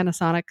it's a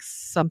Panasonic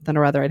something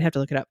or other. I'd have to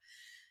look it up.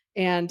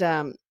 And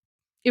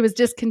it was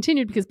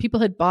discontinued because people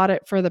had bought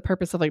it for the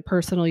purpose of like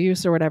personal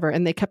use or whatever,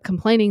 and they kept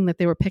complaining that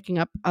they were picking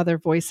up other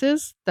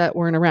voices that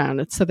weren't around.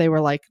 And so they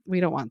were like, we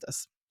don't want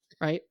this,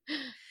 right?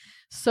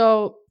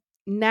 So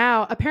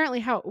now apparently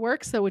how it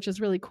works though, which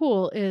is really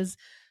cool, is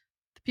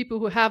the people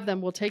who have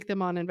them will take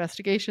them on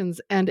investigations,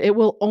 and it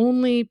will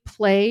only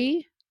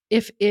play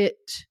if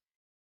it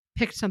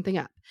picked something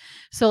up.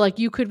 So like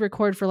you could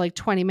record for like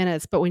 20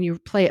 minutes, but when you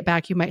play it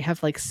back, you might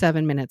have like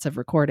 7 minutes of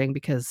recording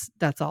because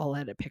that's all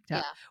that it picked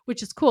up,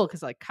 which is cool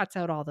because like cuts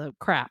out all the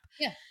crap.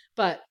 Yeah.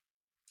 But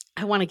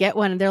I want to get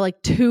one, and they're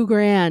like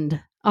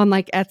 $2,000 on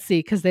like Etsy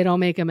because they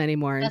don't make them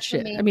anymore and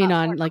shit. I mean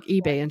on like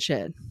eBay and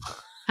shit.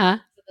 Huh?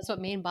 That's what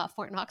Maine bought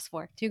Fort Knox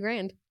for.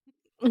 $2,000.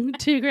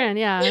 $2,000,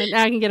 yeah.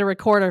 Now I can get a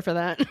recorder for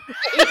that.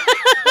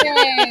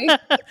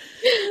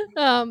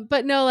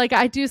 But no, like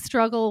I do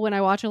struggle when I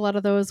watch a lot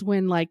of those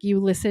when like you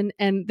listen,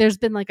 and there's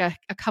been like a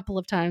couple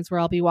of times where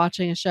I'll be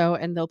watching a show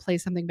and they'll play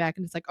something back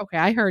and it's like, okay,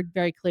 I heard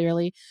very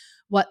clearly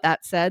what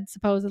that said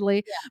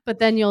supposedly, but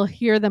then you'll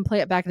hear them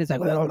play it back and it's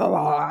like, blah, blah,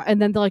 blah, and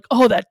then they're like,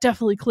 oh, that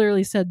definitely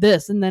clearly said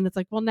this, and then it's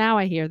like, well, now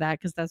I hear that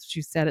because that's what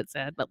you said it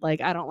said, but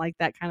like I don't like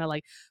that kind of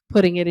like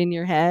putting it in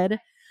your head.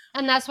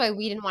 And that's why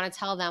we didn't want to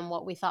tell them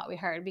what we thought we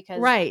heard because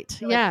right,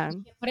 like, yeah, we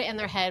can't put it in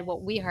their head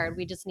what we heard.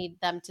 We just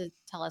need them to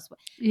tell us what.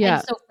 Yeah.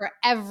 And so for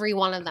every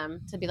one of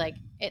them to be like,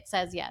 it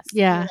says yes.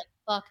 Yeah. Like,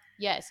 fuck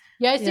yes,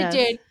 it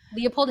did.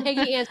 Leopold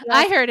Hagee answered.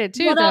 I heard it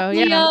too, what though. Up,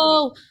 Leo?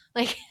 Yeah.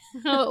 Like,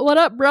 what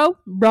up, bro?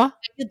 How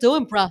you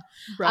doing, bro?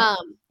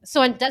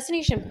 So on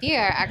Destination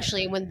Fear,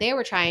 actually, when they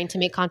were trying to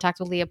make contact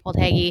with Leopold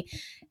Hagee,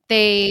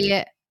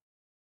 they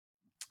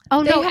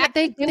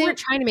weren't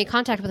trying to make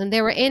contact with him.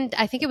 They were in,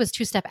 I think it was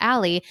Two Step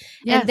Alley,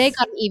 and they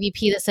got an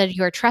EVP that said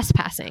you're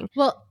trespassing.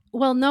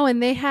 Well, no,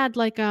 and they had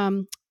like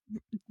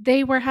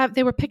they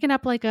were picking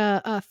up like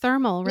a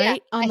thermal,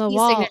 right, on the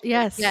wall.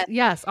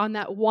 Yes, on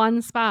that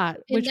one spot,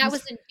 and that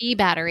was in B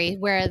Battery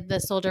where the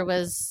soldier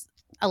was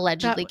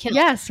allegedly killed.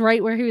 Yes,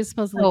 right where he was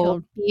supposedly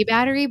killed. B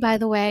Battery, by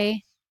the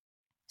way,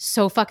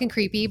 so fucking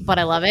creepy, but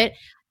I love it.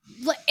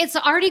 It's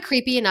already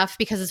creepy enough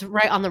because it's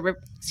right on the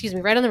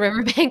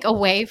riverbank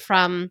away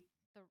from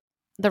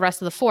the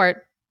rest of the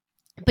fort.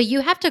 But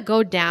you have to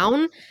go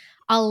down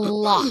a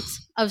lot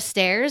of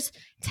stairs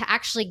to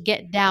actually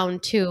get down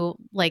to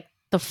like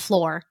the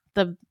floor,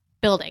 the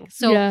building.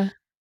 So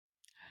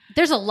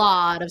there's a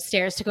lot of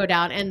stairs to go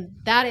down, and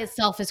that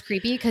itself is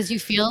creepy because you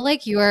feel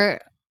like you're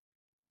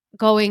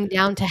going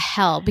down to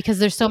hell because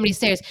there's so many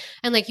stairs,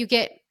 and like you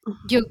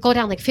go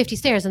down like 50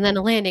 stairs and then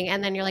a landing,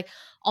 and then you're like,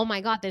 oh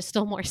my god, there's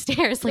still more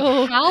stairs. Like,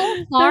 Oh,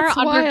 how far that's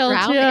wild.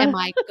 underground Yeah. am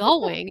I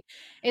going?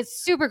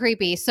 It's super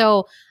creepy.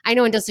 So I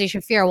know in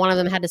Destination Fear, one of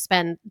them had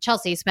to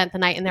Chelsea spent the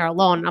night in there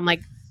alone. And I'm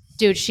like,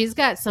 dude, she's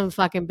got some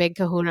fucking big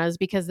kahunas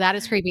because that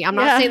is creepy. I'm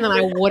not saying that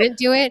I wouldn't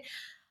do it.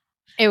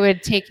 It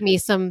would take me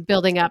some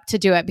building up to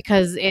do it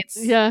because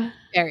it's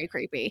very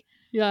creepy.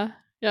 Yeah.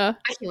 I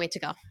can't wait to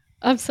go.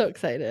 I'm so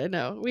excited. I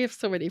know. We have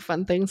so many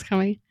fun things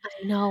coming.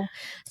 I know.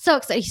 So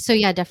excited. So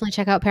yeah, definitely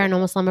check out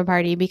Paranormal Slumber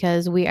Party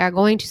because we are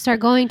going to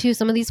start going to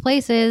some of these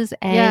places.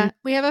 And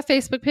we have a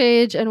Facebook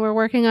page and we're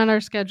working on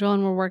our schedule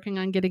and we're working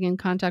on getting in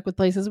contact with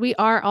places. We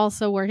are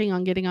also working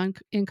on getting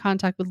in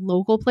contact with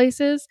local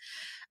places.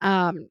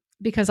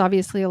 Because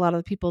obviously a lot of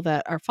the people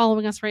that are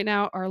following us right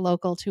now are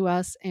local to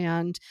us,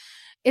 and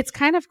it's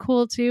kind of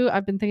cool too.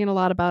 I've been thinking a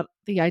lot about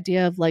the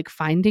idea of like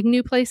finding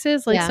new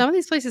places. Like some of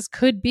these places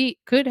could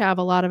have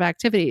a lot of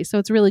activity. So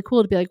it's really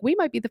cool to be like, we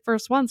might be the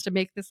first ones to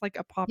make this like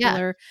a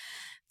popular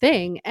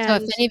thing. And so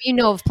if any of you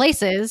know of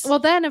places, well,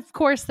 then of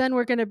course, then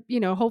we're going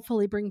to,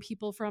 hopefully bring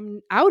people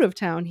from out of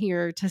town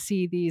here to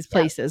see these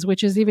places,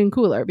 which is even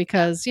cooler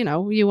because, you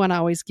want to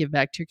always give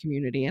back to your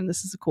community. And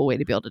this is a cool way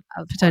to be able to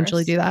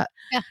potentially do that.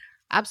 Yeah,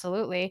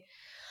 absolutely.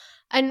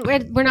 And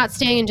we're not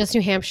staying in just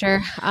New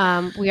Hampshire.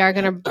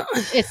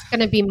 It's going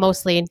to be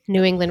mostly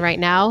New England right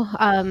now.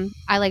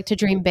 I like to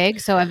dream big.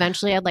 So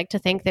eventually I'd like to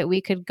think that we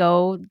could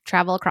go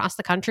travel across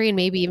the country and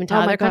maybe even to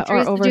other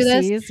countries or overseas.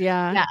 To do this.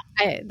 Yeah.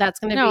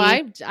 That's going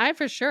to be. I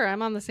for sure.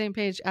 I'm on the same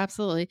page.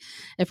 Absolutely.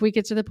 If we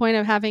get to the point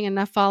of having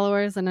enough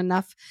followers and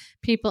enough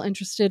people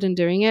interested in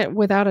doing it,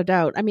 without a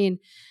doubt. I mean,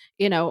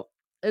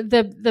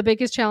 the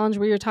biggest challenge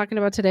we were talking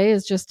about today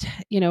is just,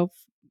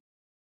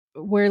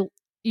 where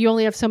you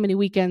only have so many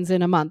weekends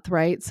in a month,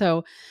 right?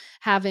 So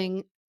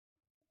having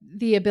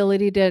the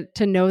ability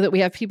to know that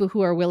we have people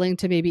who are willing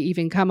to maybe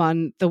even come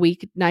on the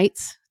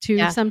weeknights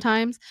too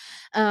sometimes.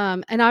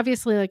 And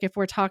obviously, like if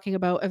we're talking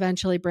about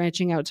eventually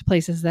branching out to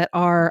places that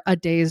are a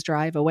day's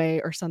drive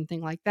away or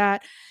something like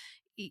that,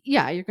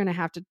 you're going to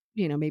have to,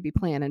 maybe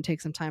plan and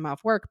take some time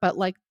off work. But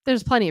like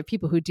there's plenty of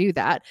people who do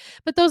that.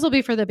 But those will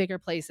be for the bigger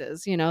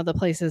places, the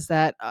places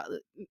that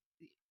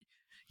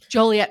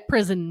Joliet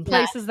prison,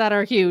 places that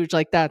are huge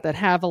like that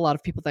have a lot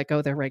of people that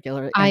go there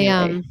regularly.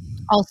 Anyway.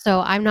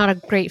 I'm not a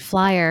great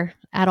flyer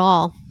at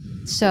all.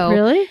 So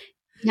really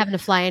having to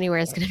fly anywhere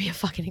is going to be a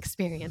fucking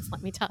experience,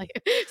 let me tell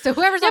you. So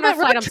whoever's on our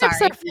flight, I'm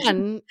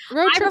sorry.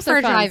 Road trips are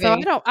fun.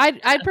 Driving. So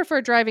I'd prefer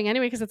driving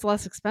anyway because it's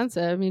less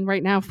expensive. I mean,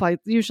 right now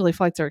flights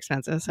are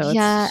expensive. So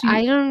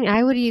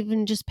I would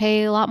even just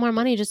pay a lot more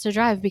money just to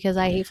drive because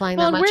I hate flying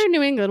that much. We're in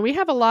New England. We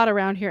have a lot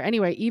around here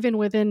anyway, even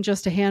within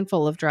just a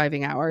handful of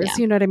driving hours.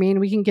 You know what I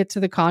mean? We can get to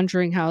the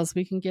Conjuring House.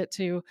 We can get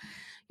to,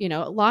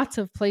 lots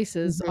of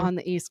places on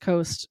the East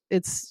Coast.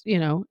 It's,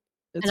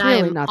 it's and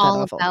really not that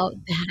awful. About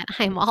that.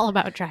 I'm all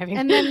about driving.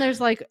 And then there's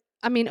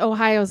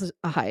Ohio's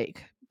a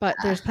hike, but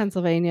there's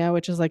Pennsylvania,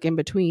 which is like in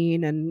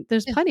between, and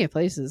there's plenty of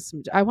places.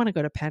 I want to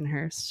go to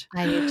Pennhurst.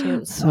 I do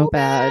too. So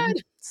bad.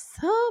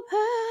 So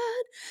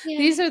bad. Yeah.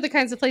 These are the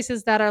kinds of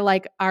places that are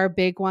like our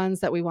big ones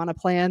that we want to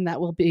plan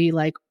that will be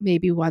like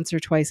maybe once or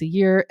twice a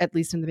year, at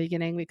least in the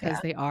beginning, because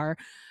they are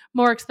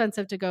more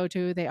expensive to go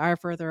to. They are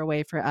further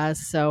away for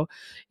us. So,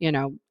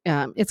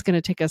 it's going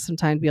to take us some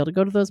time to be able to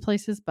go to those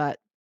places, but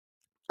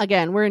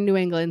again, we're in New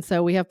England,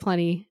 so we have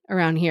plenty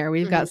around here.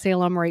 We've got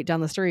Salem right down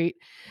the street,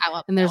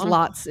 and there's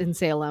lots in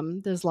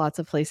Salem. There's lots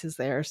of places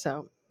there.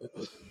 So,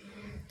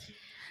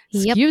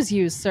 excuse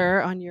you,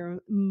 sir, on your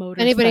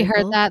motorcycle. Anybody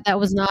heard that? That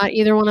was not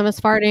either one of us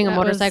farting. A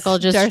motorcycle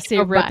just Darcy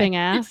ripping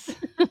ass.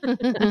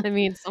 I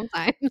mean,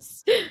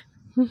 sometimes.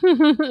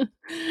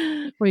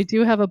 We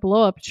do have a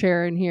blow-up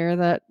chair in here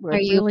that would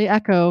really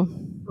echo.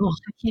 Oh,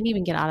 I can't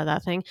even get out of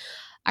that thing.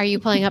 Are you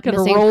playing up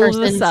missing persons?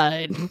 To the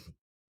side.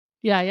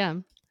 Yeah, I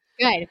am.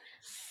 Good.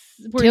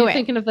 Were you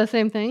thinking of the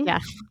same thing? Yeah.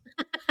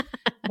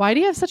 Why do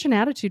you have such an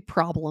attitude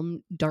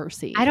problem,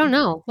 Darcy? I don't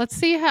know. Let's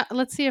see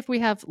if we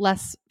have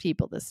less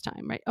people this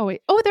time, right? Oh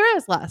wait. Oh, there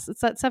is less.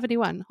 It's at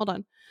 71. Hold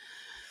on.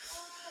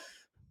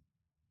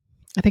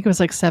 I think it was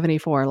like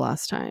 74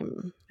 last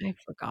time. I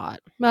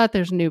forgot. But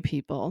there's new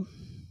people.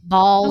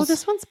 Balls. Oh,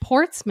 this one's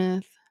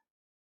Portsmouth.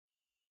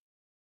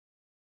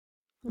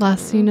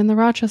 Last seen in the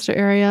Rochester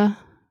area.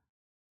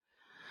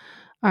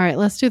 All right,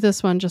 let's do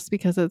this one just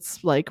because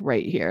it's like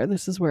right here.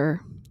 This is where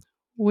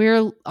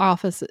our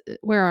office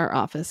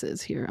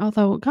is here.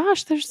 Although,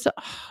 gosh, there's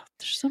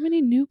so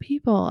many new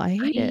people. I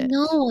hate it. I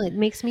know, it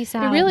makes me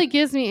sad. It really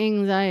gives me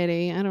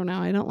anxiety. I don't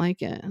know. I don't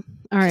like it.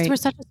 All right, we're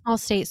such a small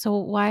state, so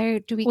why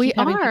do we keep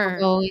having people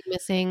going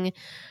missing?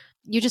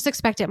 You just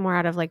expect it more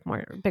out of like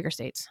more bigger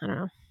states. I don't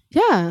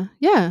know.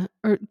 Yeah,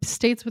 or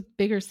states with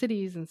bigger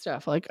cities and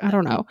stuff. Like I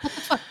don't know. What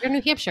the fuck? You're in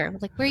New Hampshire.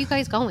 Like, where are you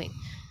guys going?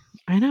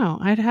 I know.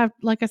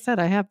 Like I said,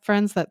 I have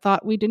friends that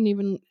thought we didn't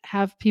even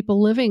have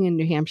people living in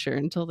New Hampshire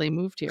until they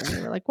moved here. And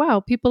they were like, wow,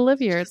 people live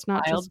here. It's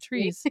not just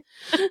trees.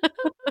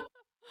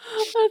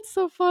 That's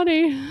so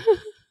funny.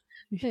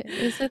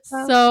 Is it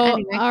though? So,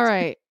 Anyway. all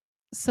right.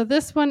 So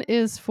this one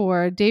is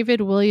for David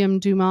William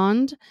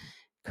Dumond.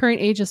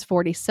 Current age is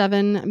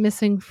 47,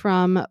 missing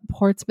from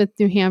Portsmouth,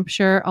 New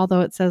Hampshire,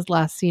 although it says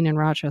last seen in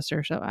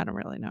Rochester, so I don't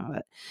really know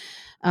it.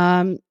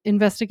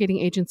 Investigating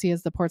agency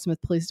is the Portsmouth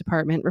Police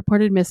Department.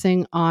 Reported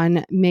missing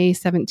on May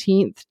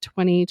 17th,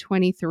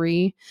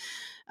 2023.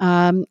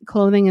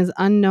 Clothing is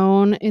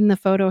unknown in the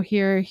photo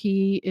here.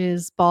 He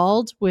is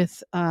bald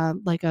with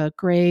like a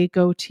gray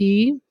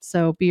goatee,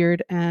 so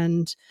beard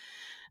and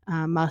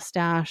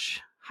mustache.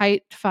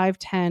 Height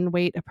 5'10",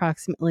 weight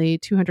approximately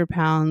 200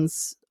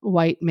 pounds,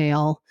 white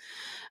male.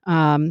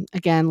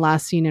 Again,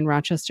 last seen in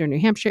Rochester, New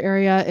Hampshire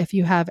area. If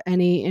you have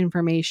any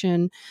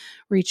information,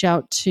 reach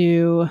out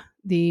to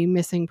the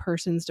Missing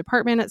Persons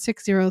Department at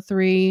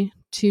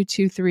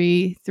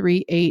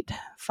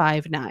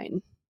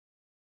 603-223-3859.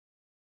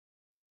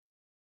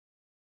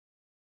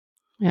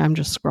 Yeah, I'm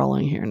just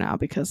scrolling here now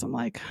because I'm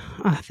like,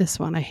 this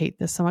one, I hate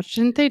this so much.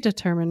 Didn't they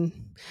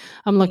determine?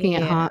 I'm looking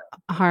at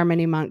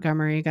Harmony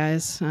Montgomery,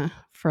 guys,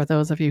 for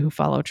those of you who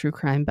follow true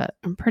crime, but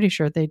I'm pretty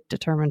sure they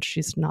determined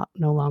she's no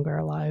longer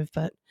alive,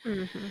 but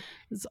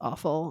it's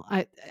awful.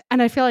 I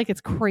feel like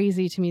it's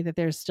crazy to me that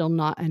there's still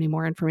not any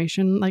more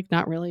information, like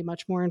not really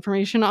much more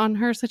information on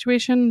her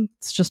situation.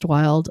 It's just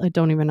wild. I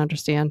don't even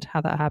understand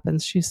how that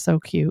happens. She's so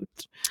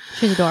cute.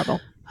 She's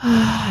adorable.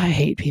 I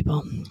hate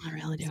people. I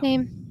really do.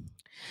 Same.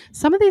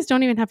 Some of these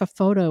don't even have a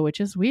photo, which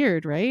is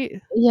weird, right?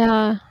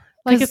 Yeah.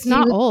 Like it's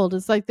not old.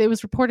 It's like it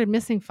was reported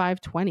missing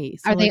 520.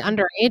 So are they like,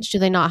 underage? Do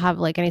they not have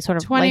like any sort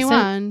of 21,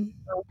 license?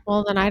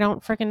 Well, then I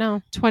don't freaking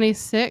know.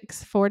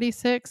 26,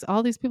 46.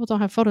 All these people don't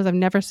have photos. I've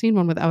never seen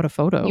one without a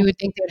photo. You would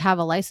think they would have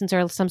a license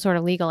or some sort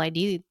of legal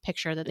ID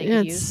picture that they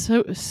could use. It's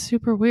so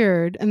super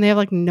weird. And they have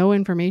like no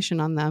information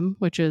on them,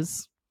 which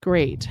is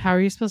great. How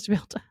are you supposed to be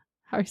able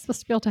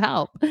to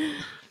help?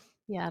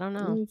 Yeah, I don't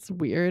know. It's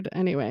weird.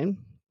 Anyway.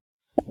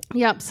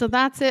 Yep. So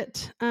that's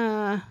it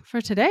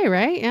for today,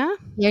 right? Yeah.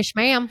 Yes,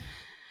 ma'am.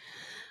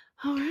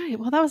 All right.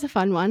 Well, that was a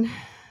fun one.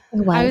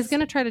 I was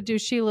going to try to do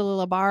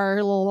Sheila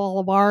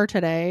Labar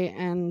today,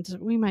 and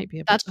we might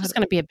be. That's just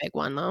going to be a big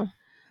one, though.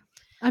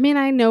 I mean,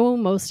 I know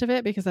most of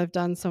it because I've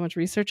done so much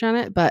research on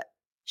it, but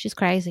she's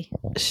crazy.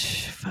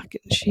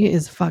 She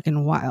is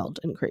fucking wild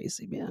and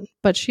crazy, man.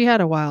 But she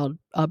had a wild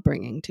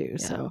upbringing too.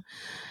 Yeah. So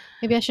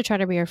maybe I should try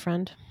to be her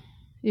friend.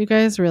 You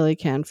guys really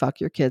can fuck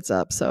your kids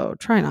up, so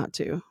try not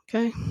to,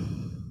 okay?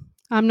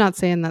 I'm not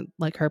saying that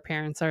like her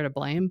parents are to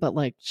blame, but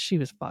like she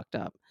was fucked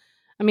up.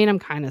 I mean, I'm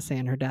kind of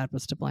saying her dad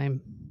was to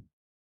blame.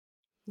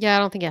 Yeah, I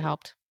don't think it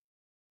helped.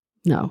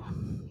 No.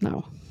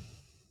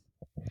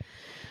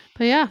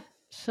 But yeah,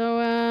 so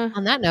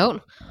on that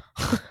note.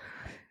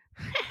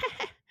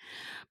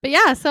 But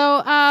yeah,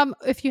 so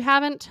if you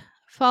haven't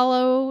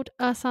followed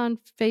us on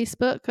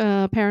Facebook,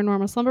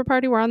 Paranormal Slumber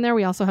Party, we're on there.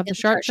 We also have the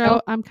Shart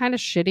Show. I'm kind of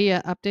shitty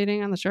at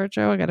updating on the Shart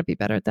Show. I got to be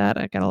better at that.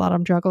 I got a lot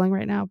I'm juggling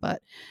right now,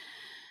 but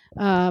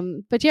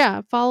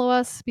yeah, follow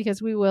us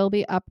because we will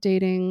be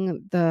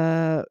updating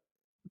the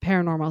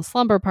Paranormal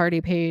Slumber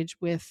Party page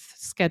with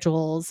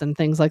schedules and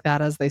things like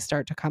that as they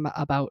start to come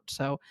about.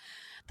 So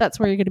that's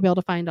where you're going to be able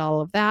to find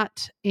all of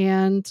that.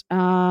 And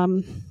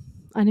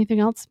anything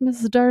else,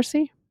 Mrs.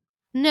 Darcy?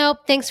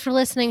 Nope. Thanks for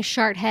listening,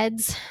 Shart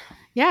Heads.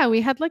 Yeah,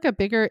 we had like a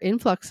bigger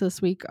influx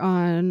this week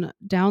on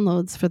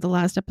downloads for the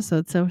last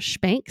episode. So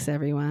spanks,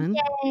 everyone.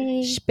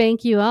 Yay.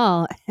 Spank you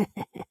all.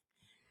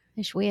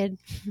 It's weird.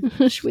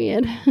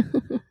 Weird.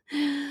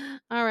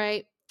 All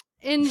right.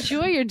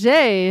 Enjoy your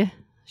day,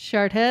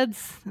 Shart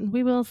Heads. And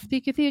we will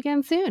speak with you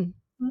again soon.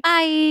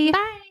 Bye.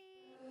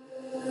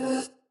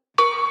 Bye.